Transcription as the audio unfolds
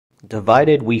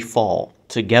Divided we fall,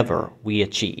 together we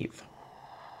achieve.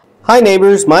 Hi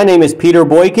neighbors, my name is Peter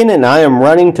Boykin and I am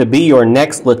running to be your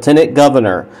next Lieutenant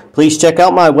Governor. Please check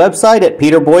out my website at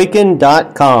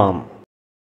peterboykin.com.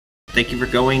 Thank you for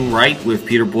going right with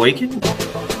Peter Boykin.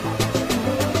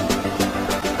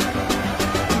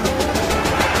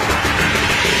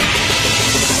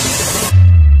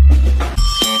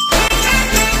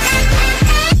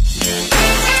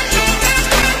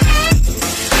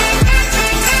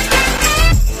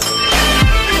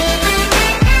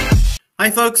 Hi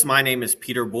folks, my name is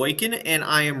Peter Boykin and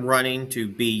I am running to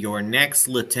be your next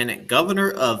Lieutenant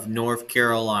Governor of North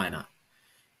Carolina.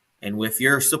 And with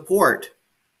your support,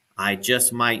 I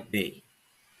just might be.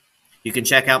 You can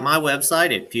check out my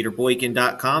website at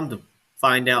peterboykin.com to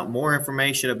find out more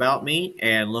information about me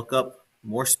and look up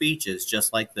more speeches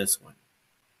just like this one.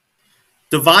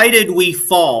 Divided we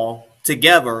fall,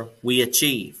 together we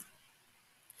achieve.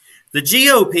 The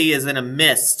GOP is in a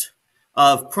midst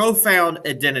of profound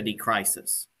identity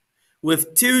crisis,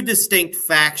 with two distinct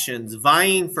factions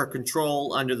vying for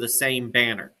control under the same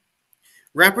banner.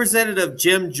 Representative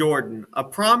Jim Jordan, a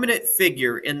prominent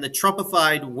figure in the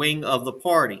Trumpified wing of the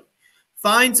party,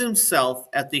 finds himself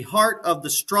at the heart of the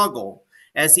struggle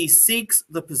as he seeks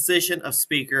the position of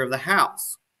Speaker of the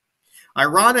House.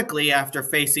 Ironically, after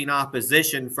facing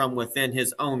opposition from within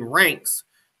his own ranks,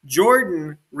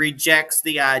 Jordan rejects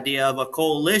the idea of a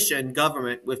coalition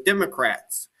government with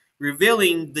Democrats,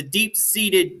 revealing the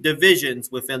deep-seated divisions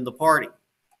within the party.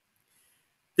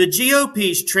 The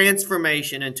GOP's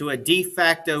transformation into a de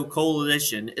facto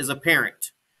coalition is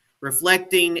apparent,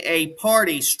 reflecting a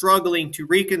party struggling to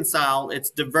reconcile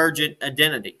its divergent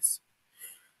identities.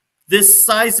 This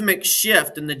seismic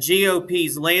shift in the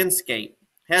GOP's landscape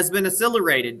has been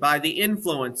accelerated by the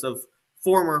influence of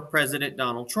former President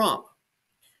Donald Trump.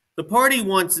 The party,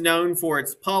 once known for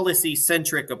its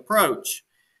policy-centric approach,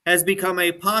 has become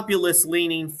a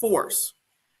populist-leaning force,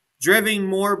 driven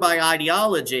more by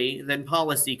ideology than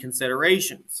policy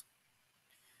considerations.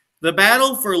 The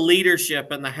battle for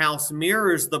leadership in the House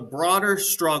mirrors the broader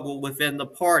struggle within the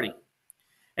party,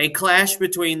 a clash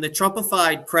between the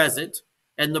Trumpified present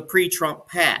and the pre-Trump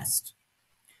past.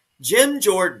 Jim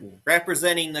Jordan,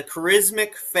 representing the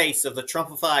charismatic face of the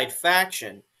Trumpified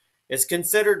faction, is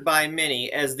considered by many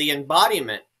as the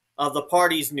embodiment of the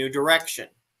party's new direction.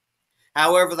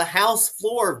 However, the House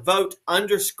floor vote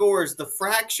underscores the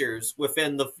fractures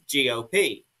within the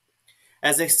GOP,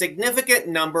 as a significant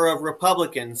number of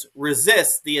Republicans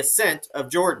resist the ascent of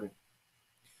Jordan.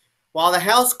 While the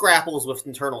House grapples with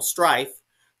internal strife,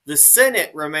 the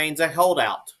Senate remains a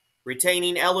holdout,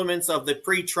 retaining elements of the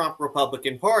pre-Trump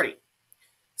Republican Party.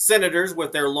 Senators,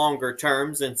 with their longer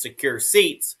terms and secure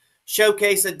seats,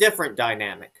 showcase a different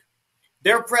dynamic.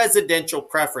 Their presidential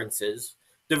preferences,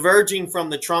 diverging from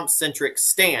the Trump-centric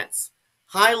stance,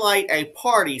 highlight a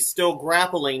party still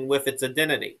grappling with its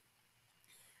identity.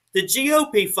 The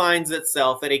GOP finds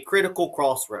itself at a critical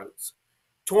crossroads,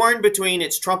 torn between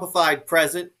its Trumpified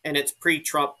present and its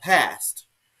pre-Trump past.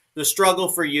 The struggle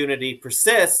for unity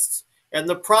persists, and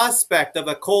the prospect of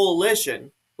a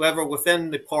coalition, whether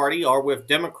within the party or with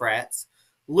Democrats,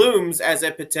 looms as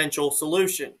a potential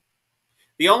solution.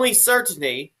 The only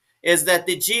certainty is that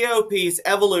the GOP's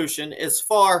evolution is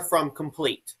far from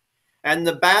complete, and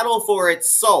the battle for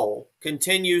its soul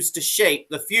continues to shape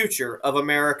the future of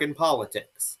American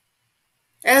politics.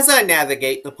 As I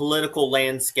navigate the political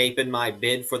landscape in my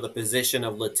bid for the position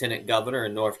of Lieutenant Governor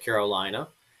in North Carolina,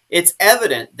 it's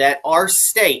evident that our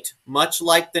state, much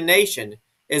like the nation,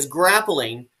 is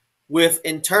grappling with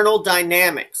internal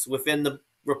dynamics within the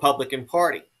Republican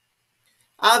Party.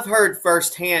 I've heard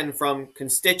firsthand from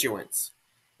constituents,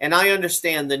 and I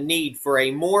understand the need for a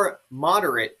more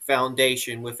moderate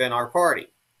foundation within our party,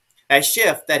 a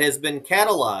shift that has been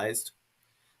catalyzed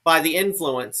by the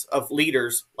influence of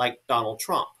leaders like Donald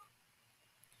Trump.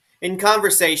 In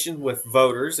conversation with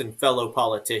voters and fellow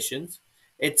politicians,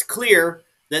 it's clear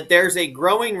that there's a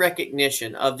growing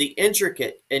recognition of the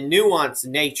intricate and nuanced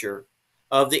nature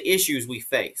of the issues we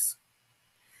face.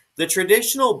 The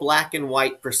traditional black and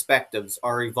white perspectives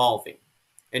are evolving,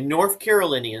 and North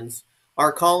Carolinians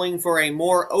are calling for a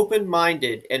more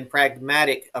open-minded and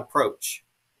pragmatic approach.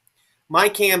 My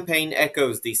campaign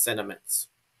echoes these sentiments,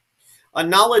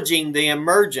 acknowledging the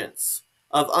emergence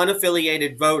of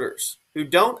unaffiliated voters who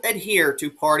don't adhere to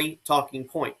party talking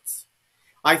points.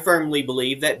 I firmly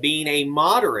believe that being a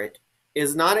moderate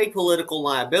is not a political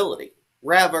liability.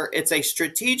 Rather, it's a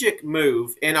strategic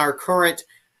move in our current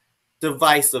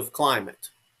divisive climate.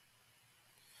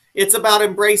 It's about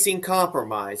embracing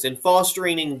compromise and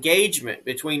fostering engagement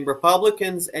between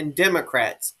Republicans and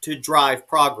Democrats to drive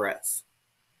progress.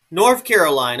 North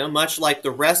Carolina, much like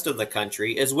the rest of the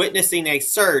country, is witnessing a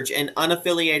surge in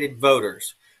unaffiliated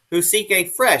voters who seek a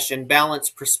fresh and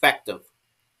balanced perspective.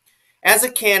 As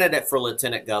a candidate for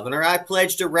Lieutenant Governor, I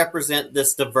pledge to represent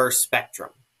this diverse spectrum.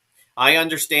 I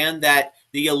understand that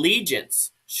the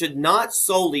allegiance should not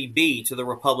solely be to the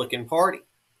Republican Party.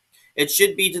 It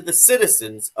should be to the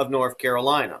citizens of North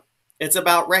Carolina. It's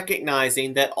about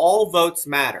recognizing that all votes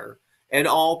matter and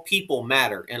all people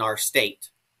matter in our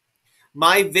state.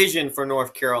 My vision for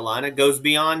North Carolina goes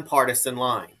beyond partisan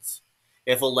lines.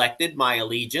 If elected, my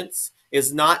allegiance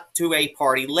is not to a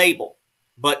party label,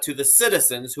 but to the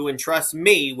citizens who entrust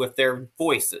me with their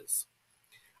voices.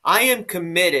 I am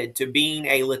committed to being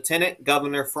a lieutenant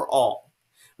governor for all,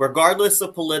 regardless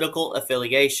of political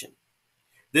affiliation.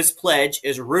 This pledge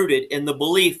is rooted in the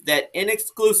belief that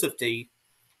inexclusivity,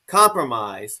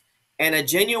 compromise, and a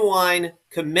genuine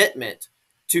commitment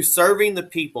to serving the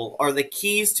people are the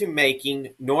keys to making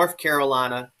North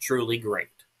Carolina truly great.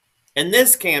 In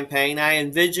this campaign, I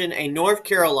envision a North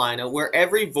Carolina where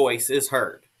every voice is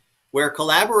heard, where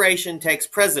collaboration takes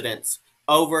precedence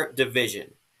over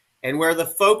division, and where the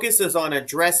focus is on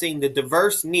addressing the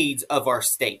diverse needs of our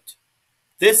state.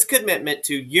 This commitment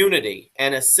to unity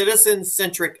and a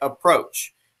citizen-centric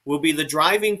approach will be the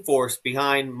driving force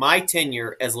behind my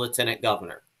tenure as Lieutenant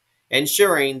Governor,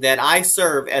 ensuring that I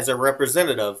serve as a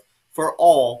representative for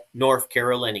all North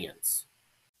Carolinians.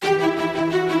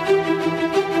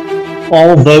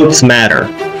 All votes matter.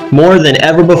 More than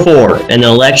ever before in the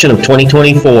election of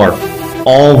 2024,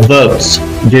 all votes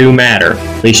do matter.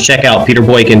 Please check out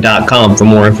peterboykin.com for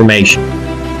more information.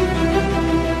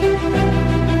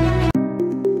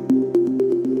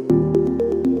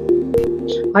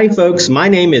 Hi folks, my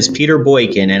name is Peter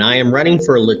Boykin and I am running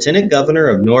for Lieutenant Governor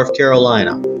of North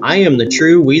Carolina. I am the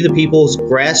true We the People's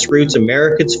grassroots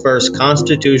America's First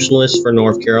constitutionalist for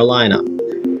North Carolina.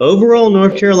 Overall,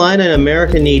 North Carolina and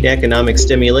America need economic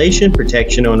stimulation,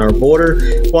 protection on our border,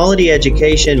 quality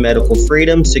education, medical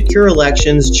freedom, secure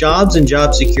elections, jobs and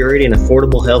job security, and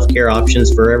affordable health care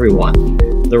options for everyone.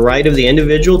 The right of the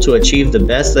individual to achieve the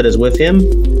best that is with him,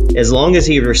 as long as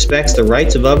he respects the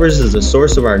rights of others, is the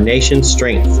source of our nation's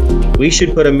strength. We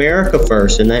should put America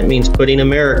first, and that means putting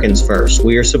Americans first.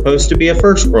 We are supposed to be a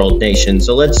first world nation,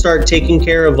 so let's start taking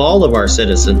care of all of our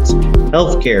citizens.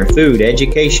 Healthcare, food,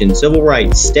 education, civil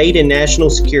rights, state and national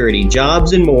security,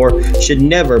 jobs, and more should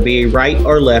never be a right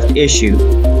or left issue.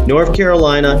 North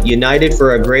Carolina, united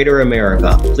for a greater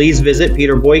America. Please visit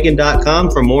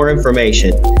peterboykin.com for more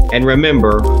information. And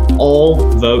remember, all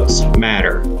votes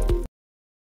matter.